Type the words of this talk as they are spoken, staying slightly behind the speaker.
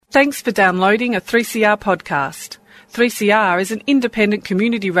Thanks for downloading a 3CR podcast. 3CR is an independent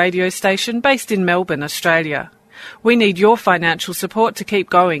community radio station based in Melbourne, Australia. We need your financial support to keep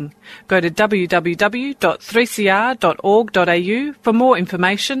going. Go to www.3cr.org.au for more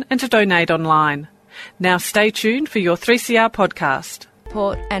information and to donate online. Now stay tuned for your 3CR podcast.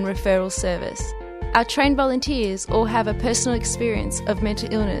 Support and referral service. Our trained volunteers all have a personal experience of mental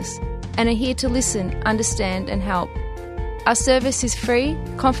illness and are here to listen, understand and help. Our service is free,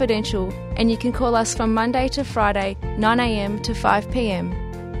 confidential, and you can call us from Monday to Friday, 9am to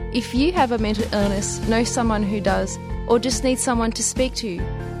 5pm. If you have a mental illness, know someone who does, or just need someone to speak to,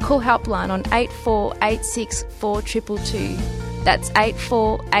 call Helpline on 8486 4222. That's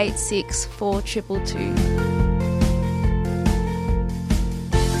 8486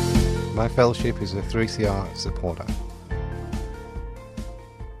 4222. My fellowship is a 3CR supporter.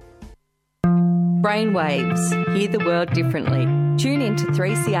 Brainwaves, hear the world differently. Tune in to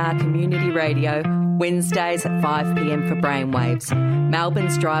 3CR Community Radio, Wednesdays at 5pm for Brainwaves,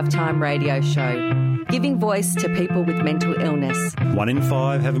 Melbourne's drive time radio show, giving voice to people with mental illness. 1 in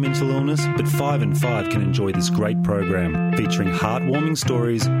 5 have a mental illness, but 5 in 5 can enjoy this great program, featuring heartwarming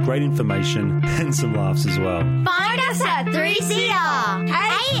stories, great information and some laughs as well. Find us at 3CR,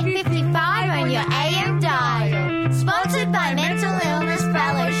 855 on your AM dial. Sponsored by Mental Illness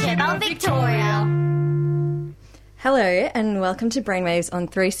Fellowship of Victoria. Hello and welcome to Brainwaves on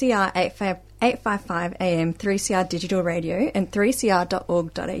 3CR 855 AM, 3CR Digital Radio and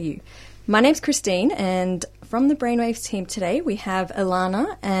 3cr.org.au. My name's Christine and from the Brainwaves team today we have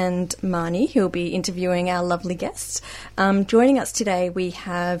Alana and Marnie who will be interviewing our lovely guests. Joining us today we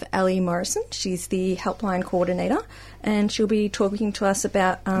have Ellie Morrison. She's the helpline coordinator and she'll be talking to us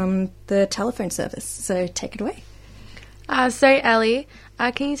about the telephone service. So take it away. So Ellie,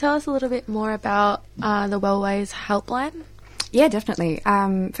 can you tell us a little bit more about the Wellways helpline? Yeah, definitely.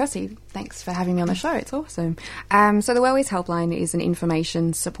 Firstly, thanks for having me on the show. It's awesome. So the Wellways helpline is an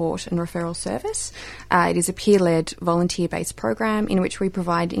information, support and referral service. It is a peer-led, volunteer-based program in which we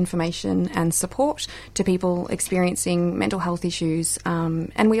provide information and support to people experiencing mental health issues.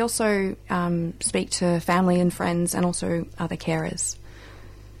 And we also speak to family and friends and also other carers.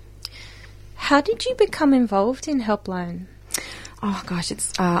 How did you become involved in Helpline? Oh gosh,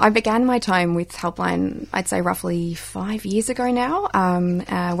 I began my time with Helpline, I'd say roughly 5 years ago now,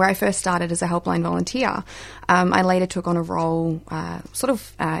 where I first started as a Helpline volunteer. I later took on a role, it's a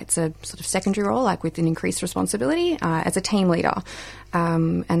sort of secondary role, like with an increased responsibility, as a team leader.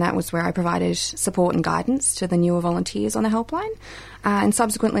 And that was where I provided support and guidance to the newer volunteers on the Helpline. And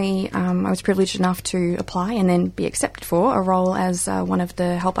subsequently, I was privileged enough to apply and then be accepted for a role as one of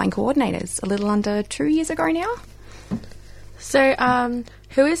the Helpline coordinators a little under 2 years ago now. So,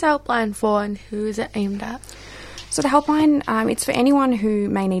 who is Helpline for and who is it aimed at? So the Helpline, it's for anyone who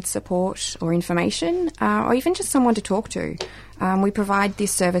may need support or information or even just someone to talk to. We provide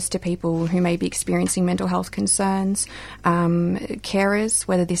this service to people who may be experiencing mental health concerns, carers,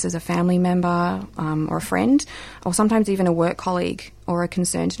 whether this is a family member or a friend, or sometimes even a work colleague or a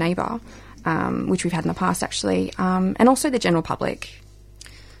concerned neighbour, which we've had in the past actually, and also the general public.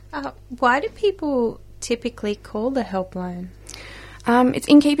 Why do people typically call the helpline? It's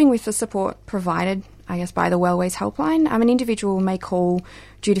in keeping with the support provided, I guess, by the Wellways helpline. An individual may call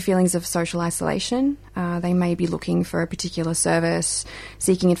due to feelings of social isolation. They may be looking for a particular service,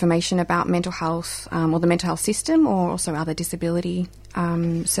 seeking information about mental health or the mental health system or also other disability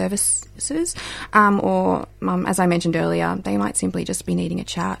services. Or, as I mentioned earlier, they might simply just be needing a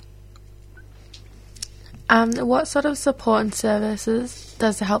chat. What sort of support and services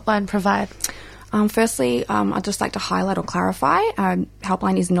does the helpline provide? Firstly, I'd just like to highlight or clarify,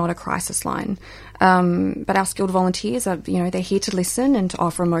 Helpline is not a crisis line, but our skilled volunteers are, they're here to listen and to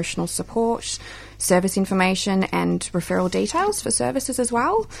offer emotional support, service information and referral details for services as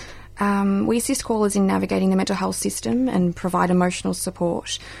well. We assist callers in navigating the mental health system and provide emotional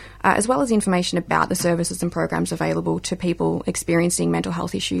support, as well as information about the services and programs available to people experiencing mental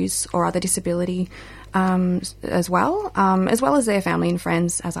health issues or other disability as well as their family and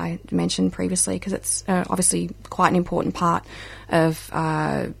friends, as I mentioned previously, because it's obviously quite an important part of,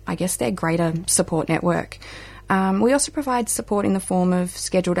 their greater support network. We also provide support in the form of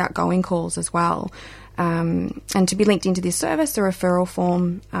scheduled outgoing calls as well. And to be linked into this service, a referral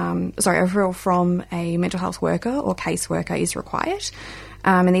from a mental health worker or caseworker is required.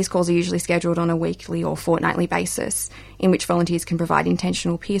 And these calls are usually scheduled on a weekly or fortnightly basis, in which volunteers can provide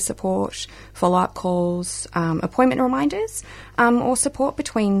intentional peer support, follow-up calls, appointment reminders, or support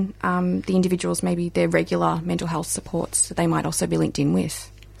between the individuals, maybe their regular mental health supports that they might also be linked in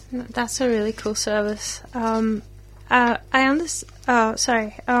with. That's a really cool service. I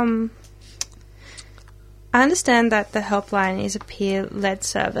understand that the helpline is a peer-led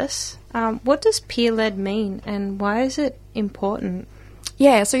service. What does peer-led mean, and why is it important?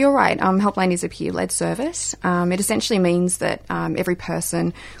 Yeah, so you're right. Helpline is a peer-led service. It essentially means that every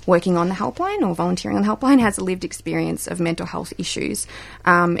person working on the helpline or volunteering on the helpline has a lived experience of mental health issues,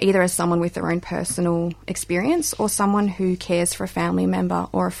 either as someone with their own personal experience or someone who cares for a family member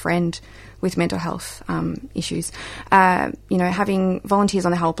or a friend with mental health issues. Having volunteers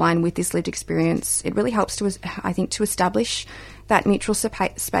on the helpline with this lived experience, it really helps to establish that mutual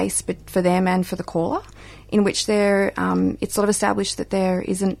space for them and for the caller, in which it's sort of established that there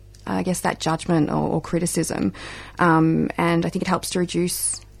isn't, that judgment or criticism. And I think it helps to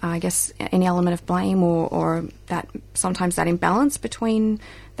reduce, any element of blame or that sometimes that imbalance between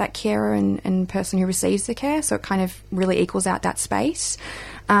that carer and person who receives the care. So it kind of really equals out that space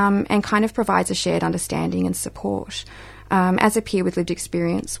and kind of provides a shared understanding and support. As a peer with lived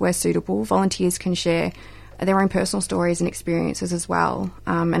experience, where suitable, volunteers can share their own personal stories and experiences as well,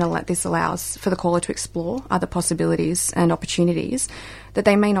 and this allows for the caller to explore other possibilities and opportunities that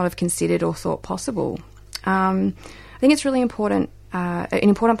they may not have considered or thought possible. I think it's really important, an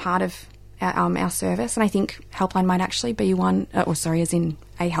important part of our service, and I think helpline might actually be one, as in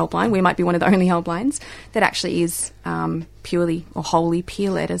a helpline, we might be one of the only helplines that actually is purely or wholly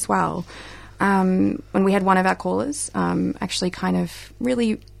peer-led as well. When we had one of our callers actually kind of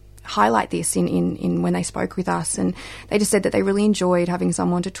really highlight this in when they spoke with us, and they just said that they really enjoyed having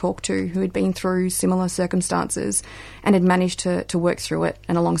someone to talk to who had been through similar circumstances and had managed to work through it,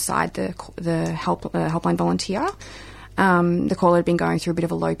 and alongside the helpline volunteer. The caller had been going through a bit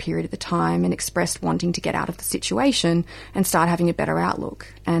of a low period at the time and expressed wanting to get out of the situation and start having a better outlook,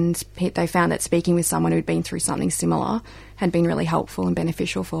 and they found that speaking with someone who'd been through something similar had been really helpful and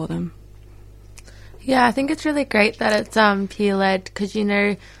beneficial for them. Yeah, I think it's really great that it's peer-led, because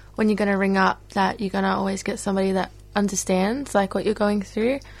when you're going to ring up, that you're going to always get somebody that understands what you're going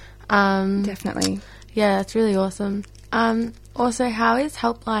through. Definitely. Yeah, that's really awesome. Also, how is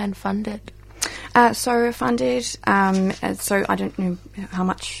Helpline funded? So funded, so I don't know how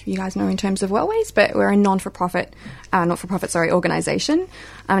much you guys know in terms of Wellways, but we're a not-for-profit organisation.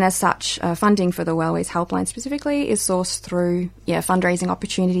 And as such, funding for the Wellways Helpline specifically is sourced through fundraising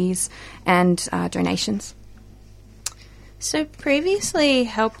opportunities and donations. So previously,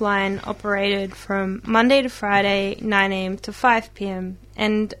 Helpline operated from Monday to Friday, 9am to 5pm,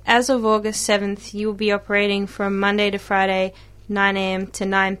 and as of August 7th, you will be operating from Monday to Friday, 9am to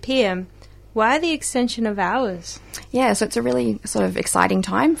 9pm. Why the extension of hours? Yeah, so it's a really sort of exciting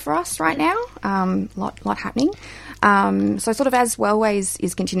time for us right now. Lot happening. So sort of as Wellways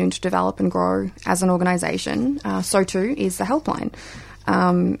is continuing to develop and grow as an organisation, so too is the helpline.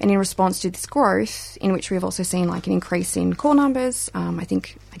 And in response to this growth, in which we've also seen an increase in call numbers, I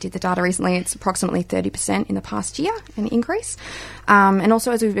think I did the data recently, it's approximately 30% in the past year, an increase. And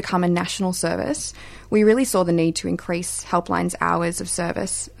also as we've become a national service, we really saw the need to increase Helpline's hours of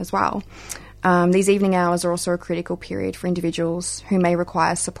service as well. These evening hours are also a critical period for individuals who may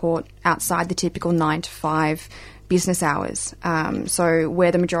require support outside the typical 9 to 5 business hours, so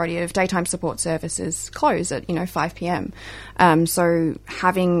where the majority of daytime support services close at 5pm. So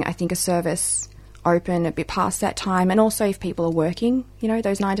having, I think, a service open a bit past that time, and also if people are working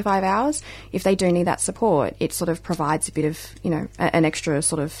those 9 to 5 hours, if they do need that support, it sort of provides a bit of an extra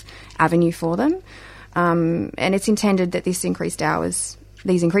sort of avenue for them, and it's intended that these increased hours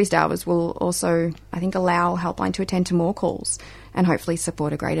will also, I think, allow Helpline to attend to more calls and hopefully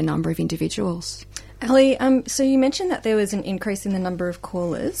support a greater number of individuals. Ali, so you mentioned that there was an increase in the number of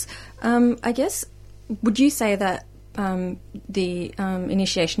callers. I guess, would you say that the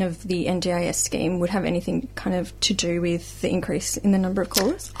initiation of the NDIS scheme would have anything kind of to do with the increase in the number of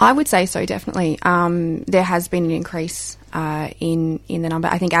callers? I would say so, definitely. There has been an increase in the number.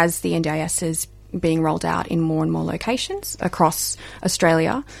 I think as the NDIS is being rolled out in more and more locations across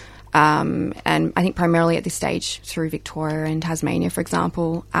Australia, and I think primarily at this stage through Victoria and Tasmania, for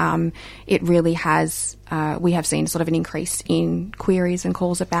example, it really has, we have seen sort of an increase in queries and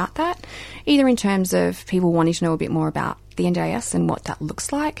calls about that, either in terms of people wanting to know a bit more about the NDIS and what that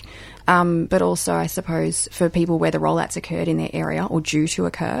looks like, but also, I suppose, for people where the rollouts occurred in their area or due to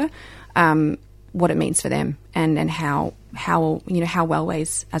occur, what it means for them and how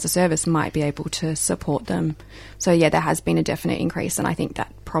Wellways as a service might be able to support them. So yeah, there has been a definite increase, and I think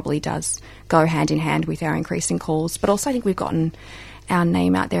that probably does go hand in hand with our increase in calls. But also I think we've gotten our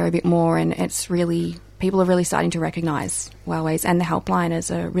name out there a bit more, and it's really, people are really starting to recognise Wellways and the helpline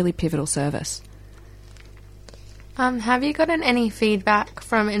as a really pivotal service. Have you gotten any feedback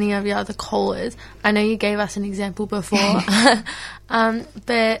from any of your other callers? I know you gave us an example before,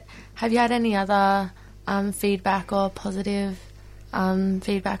 but have you had any other feedback or positive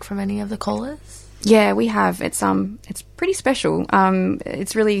feedback from any of the callers? Yeah, we have. It's pretty special.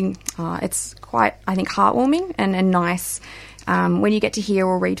 It's really it's quite, I think, heartwarming and nice when you get to hear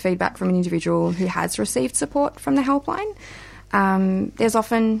or read feedback from an individual who has received support from the helpline. There's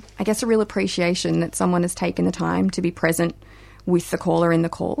often, I guess, a real appreciation that someone has taken the time to be present with the caller in the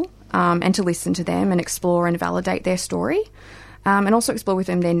call and to listen to them and explore and validate their story. And also explore with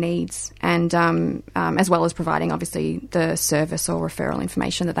them their needs and as well as providing, obviously, the service or referral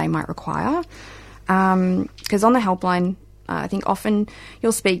information that they might require. Because on the helpline, I think often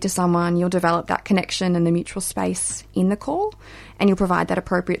you'll speak to someone, you'll develop that connection and the mutual space in the call, and you'll provide that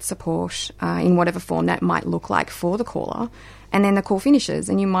appropriate support in whatever form that might look like for the caller. And then the call finishes,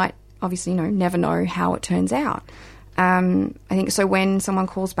 and you might obviously never know how it turns out. I think so when someone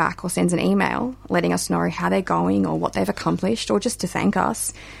calls back or sends an email letting us know how they're going or what they've accomplished or just to thank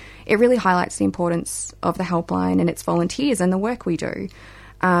us, it really highlights the importance of the helpline and its volunteers and the work we do.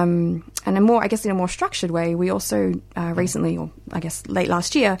 And in a more structured way, we also recently, or I guess late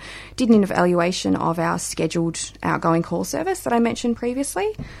last year, did an evaluation of our scheduled outgoing call service that I mentioned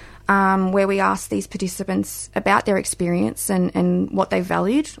previously, where we asked these participants about their experience and what they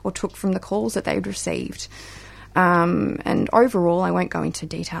valued or took from the calls that they'd received. And overall, I won't go into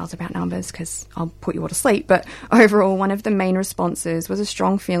details about numbers because I'll put you all to sleep, but overall, one of the main responses was a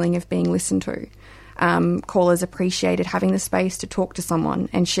strong feeling of being listened to. Callers appreciated having the space to talk to someone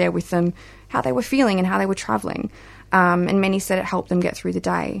and share with them how they were feeling and how they were travelling. And many said it helped them get through the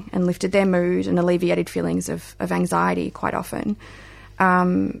day and lifted their mood and alleviated feelings of anxiety quite often.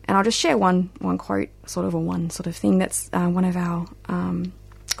 And I'll just share one quote, one thing that's one of our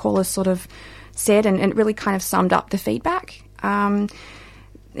callers sort of said, and it really kind of summed up the feedback.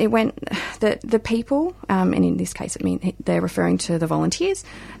 It went that the people, and in this case they're referring to the volunteers,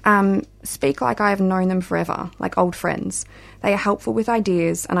 speak like I have known them forever, like old friends. They are helpful with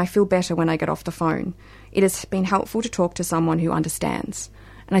ideas, and I feel better when I get off the phone. It has been helpful to talk to someone who understands.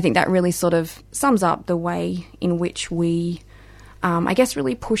 And I think that really sort of sums up the way in which we,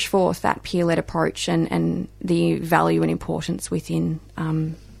 really push forth that peer-led approach and the value and importance within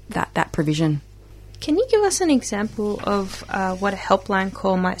that provision. Can you give us an example of what a helpline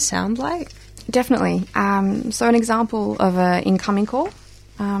call might sound like? Definitely. So an example of an incoming call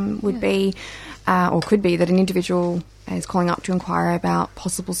would be, or could be, that an individual is calling up to inquire about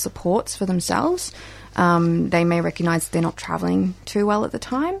possible supports for themselves. They may recognise they're not travelling too well at the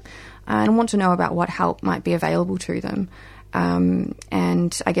time and want to know about what help might be available to them.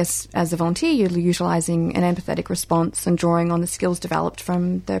 And I guess as a volunteer, you're utilising an empathetic response and drawing on the skills developed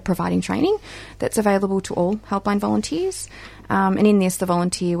from the providing training that's available to all helpline volunteers. And in this, the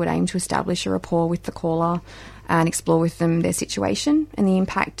volunteer would aim to establish a rapport with the caller and explore with them their situation and the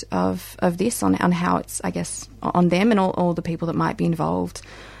impact of this on how it's, I guess, on them and all the people that might be involved.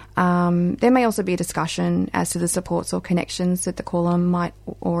 There may also be a discussion as to the supports or connections that the caller might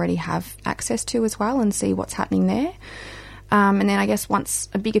already have access to as well and see what's happening there. And then I guess once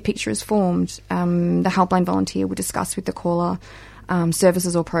a bigger picture is formed, the helpline volunteer would discuss with the caller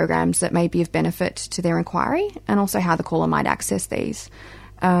services or programs that may be of benefit to their inquiry and also how the caller might access these.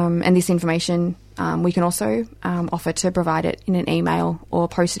 And this information we can also offer to provide it in an email or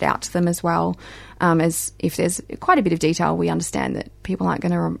post it out to them as well. As if there's quite a bit of detail, we understand that people aren't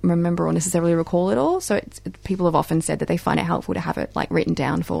going to remember or necessarily recall it all. So people have often said that they find it helpful to have it written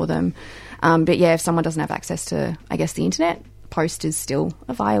down for them. But yeah, if someone doesn't have access to, I guess, the internet, post is still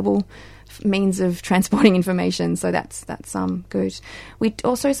a viable means of transporting information. So that's good. We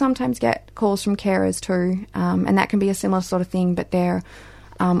also sometimes get calls from carers too, and that can be a similar sort of thing, but they're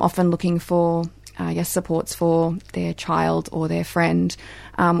often looking for, I guess, supports for their child or their friend,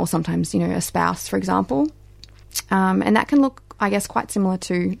 or sometimes, a spouse, for example. And that can look, I guess, quite similar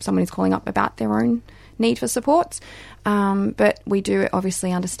to someone who's calling up about their own need for supports. But we do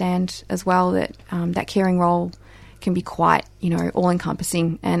obviously understand as well that that caring role can be quite,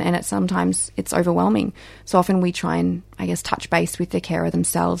 all-encompassing and sometimes it's overwhelming. So often we try and, I guess, touch base with the carer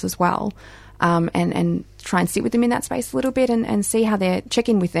themselves as well, and try and sit with them in that space a little bit and see how they're, check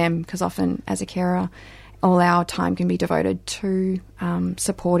in with them, because often as a carer, all our time can be devoted to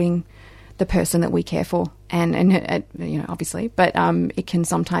supporting the person that we care for, and obviously, but it can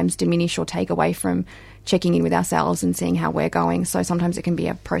sometimes diminish or take away from checking in with ourselves and seeing how we're going. So sometimes it can be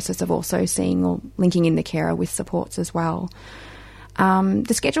a process of also seeing or linking in the carer with supports as well.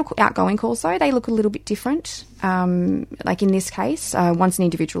 The scheduled outgoing calls, though, they look a little bit different. Like in this case, once an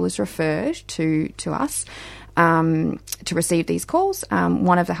individual is referred to us, to receive these calls.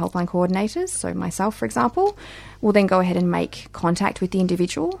 One of the helpline coordinators, so myself, for example, will then go ahead and make contact with the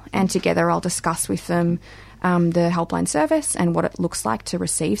individual, and together I'll discuss with them the helpline service and what it looks like to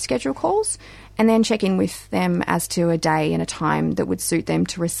receive scheduled calls, and then check in with them as to a day and a time that would suit them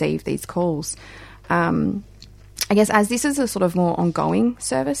to receive these calls. I guess as this is a sort of more ongoing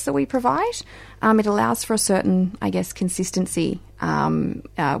service that we provide, it allows for a certain, I guess, consistency in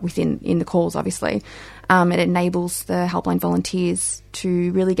the calls, obviously. It enables the helpline volunteers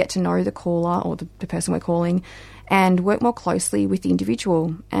to really get to know the caller or the person we're calling and work more closely with the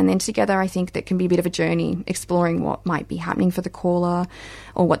individual. And then together, I think that can be a bit of a journey exploring what might be happening for the caller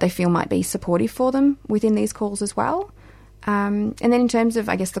or what they feel might be supportive for them within these calls as well. And then in terms of,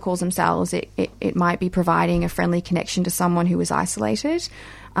 I guess, the calls themselves, it might be providing a friendly connection to someone who is isolated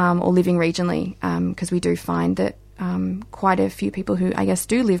or living regionally, because we do find that quite a few people who, I guess,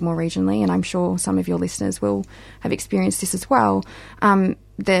 do live more regionally, and I'm sure some of your listeners will have experienced this as well,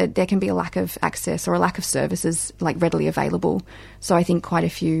 there can be a lack of access or a lack of services like readily available. So I think quite a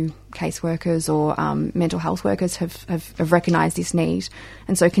few caseworkers or mental health workers have recognised this need,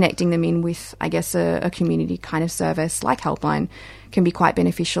 and so connecting them in with, I guess, a community kind of service like Helpline can be quite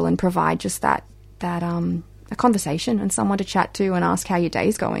beneficial and provide just that a conversation and someone to chat to and ask how your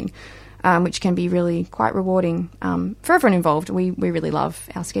day's going. Which can be really quite rewarding for everyone involved. We really love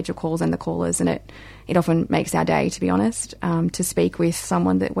our scheduled calls and the callers, and it often makes our day, to be honest, to speak with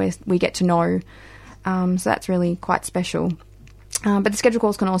someone that we get to know. So that's really quite special. But the scheduled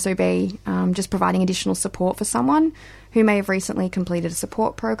calls can also be just providing additional support for someone who may have recently completed a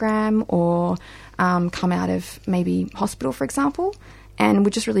support program or come out of maybe hospital, for example, and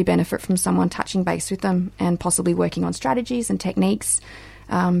would just really benefit from someone touching base with them and possibly working on strategies and techniques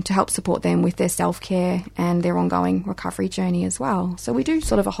to help support them with their self-care and their ongoing recovery journey as well. So we do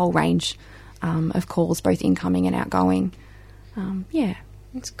sort of a whole range of calls, both incoming and outgoing.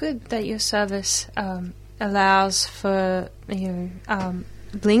 It's good that your service allows for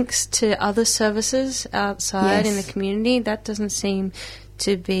links to other services outside in the community. That doesn't seem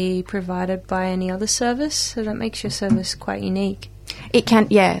to be provided by any other service, so that makes your service quite unique. It can,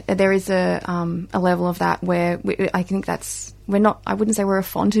 there is a level of that where I think I wouldn't say we're a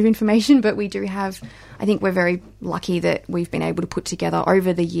font of information, but we do have, I think we're very lucky that we've been able to put together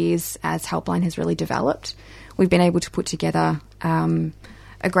over the years as Helpline has really developed. We've been able to put together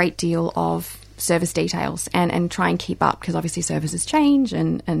a great deal of service details and try and keep up, because obviously services change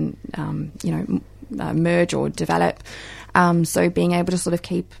and merge or develop. So being able to sort of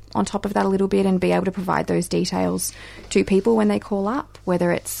keep on top of that a little bit and be able to provide those details to people when they call up,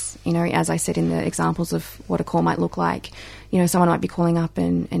 whether it's, as I said in the examples of what a call might look like, someone might be calling up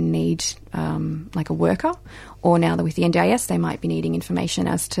and need like a worker, or now that with the NDIS, they might be needing information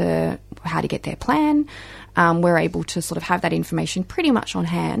as to how to get their plan. We're able to sort of have that information pretty much on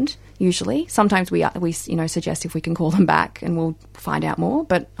hand, usually. Sometimes we suggest if we can call them back and we'll find out more,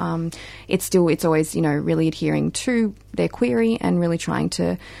 but it's always, really adhering to their query and really trying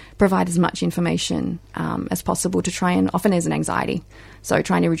to provide as much information as possible to try and, often there's an anxiety. So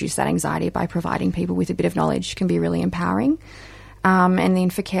trying to reduce that anxiety by providing people with a bit of knowledge can be really empowering. And then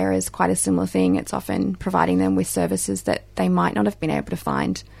for carers, quite a similar thing. It's often providing them with services that they might not have been able to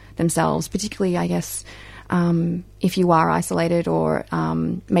find themselves, particularly, I guess, if you are isolated or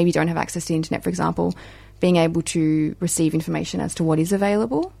maybe don't have access to the internet, for example, being able to receive information as to what is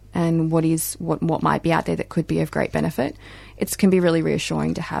available and what might be out there that could be of great benefit. It can be really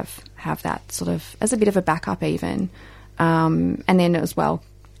reassuring to have that sort of as a bit of a backup even. And then as well,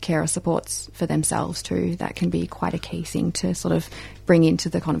 carer supports for themselves too. That can be quite a key thing to sort of bring into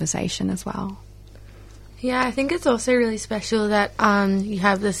the conversation as well. Yeah, I think it's also really special that you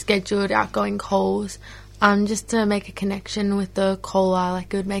have the scheduled outgoing calls just to make a connection with the caller.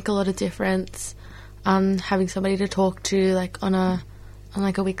 Like, it would make a lot of difference having somebody to talk to on a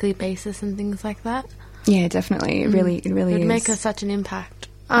weekly basis and things like that. Yeah, definitely. It really is. It would make such an impact.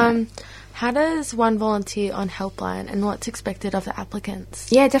 How does one volunteer on Helpline, and what's expected of the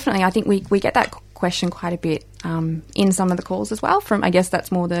applicants? Yeah, definitely. I think we get that question quite a bit in some of the calls as well from, I guess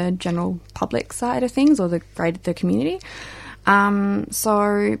that's more the general public side of things or the community.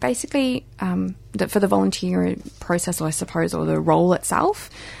 So basically, for the volunteer process, I suppose, or the role itself,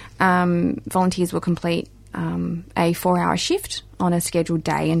 volunteers will complete a 4-hour shift on a scheduled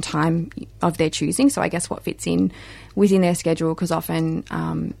day and time of their choosing. So I guess what fits in within their schedule, because often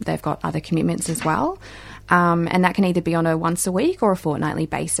they've got other commitments as well. And that can either be on a once a week or a fortnightly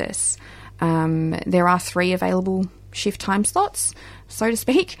basis. There are 3 available shift time slots, so to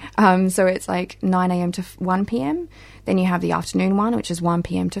speak. So it's like 9 a.m. to 1 p.m. Then you have the afternoon one, which is 1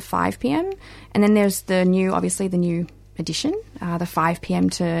 p.m. to 5 p.m. And then there's the new addition, the 5 p.m.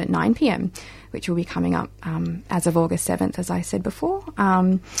 to 9 p.m., which will be coming up as of August 7th, as I said before.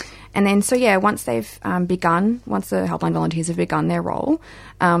 And then, once they've once the helpline volunteers have begun their role,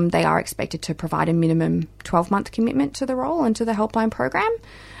 they are expected to provide a minimum 12-month commitment to the role and to the helpline program.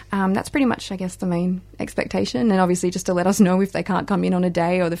 That's pretty much, I guess, the main expectation, and obviously just to let us know if they can't come in on a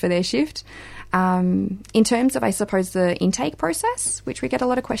day or for their shift. In terms of, I suppose, the intake process, which we get a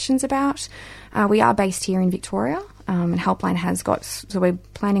lot of questions about, we are based here in Victoria, and Helpline has so we're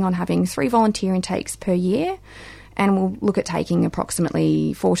planning on having 3 volunteer intakes per year, and we'll look at taking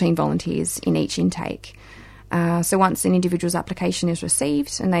approximately 14 volunteers in each intake. So once an individual's application is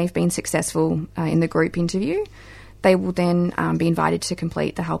received and they've been successful in the group interview, they will then be invited to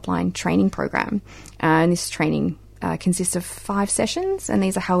complete the Helpline training program. And this training consists of 5 sessions, and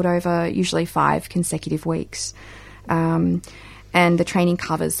these are held over usually 5 consecutive weeks. And the training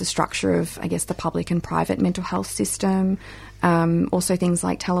covers the structure of, I guess, the public and private mental health system, also things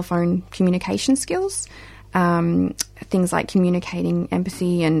like telephone communication skills, things like communicating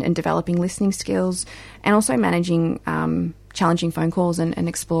empathy and developing listening skills, and also managing challenging phone calls and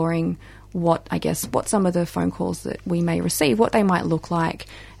exploring what some of the phone calls that we may receive, what they might look like,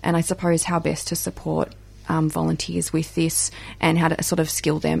 and I suppose how best to support volunteers with this, and how to sort of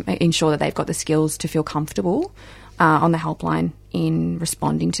skill them, ensure that they've got the skills to feel comfortable on the helpline in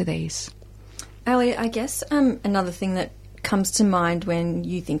responding to these. Ali, I guess another thing that comes to mind when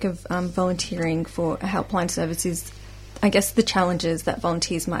you think of volunteering for a helpline service is, I guess, the challenges that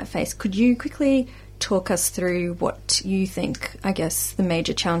volunteers might face. Could you quickly talk us through what you think, I guess, the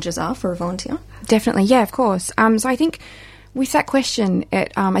major challenges are for a volunteer? Definitely, yeah, of course. So I think with that question,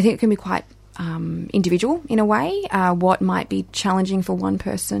 I think it can be quite individual in a way. What might be challenging for one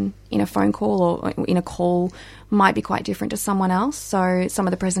person in a phone call or in a call might be quite different to someone else. So some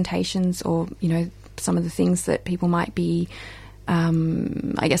of the presentations or, some of the things that people might be,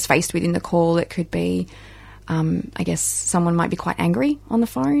 faced with in the call, it could be, someone might be quite angry on the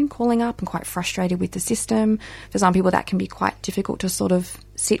phone calling up and quite frustrated with the system. For some people, that can be quite difficult to sort of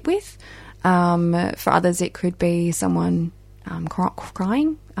sit with. For others, it could be someone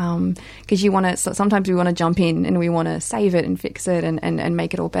crying, because sometimes we want to jump in and we want to save it and fix it and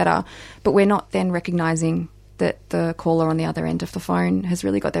make it all better, but we're not then recognising that the caller on the other end of the phone has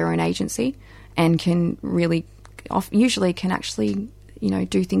really got their own agency and can really usually can actually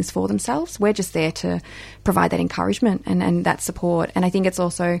do things for themselves. We're just there to provide that encouragement and that support. And I think it's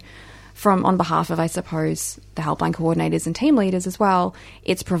also on behalf of, I suppose, the helpline coordinators and team leaders as well,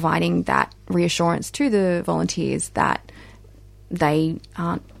 it's providing that reassurance to the volunteers that they're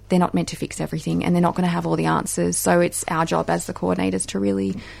not meant to fix everything and they're not going to have all the answers. So it's our job as the coordinators to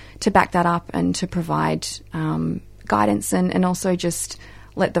really to back that up and to provide guidance and also just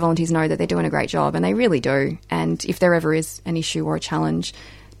let the volunteers know that they're doing a great job, and they really do. And if there ever is an issue or a challenge,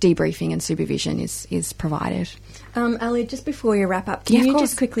 debriefing and supervision is provided. Ali, just before you wrap up, can you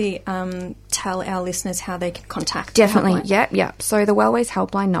just quickly tell our listeners how they can contact Definitely, yeah. So the Wellways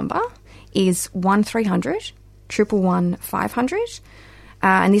helpline number is 1300 111 500.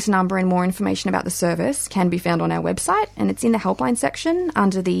 And this number and more information about the service can be found on our website, and it's in the helpline section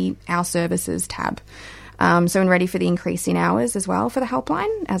under the Our Services tab. So we're ready for the increase in hours as well for the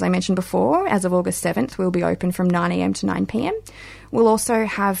helpline. As I mentioned before, as of August 7th, we'll be open from 9 a.m. to 9 p.m. We'll also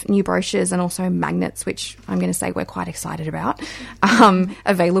have new brochures and also magnets, which I'm going to say we're quite excited about,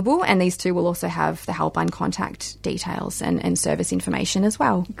 available. And these two will also have the helpline contact details and service information as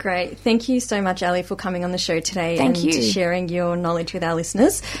well. Great. Thank you so much, Ali, for coming on the show today and sharing your knowledge with our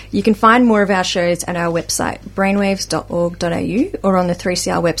listeners. You can find more of our shows at our website, brainwaves.org.au, or on the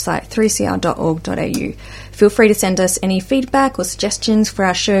 3CR website, 3cr.org.au. Feel free to send us any feedback or suggestions for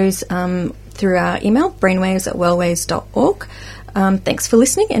our shows through our email, brainwaves@wellwaves.org. Thanks for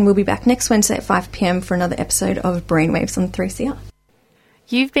listening, and we'll be back next Wednesday at 5 p.m. for another episode of Brainwaves on 3CR.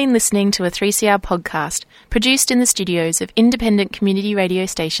 You've been listening to a 3CR podcast produced in the studios of independent community radio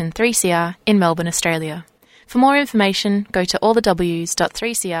station 3CR in Melbourne, Australia. For more information, go to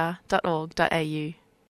allthews.3cr.org.au.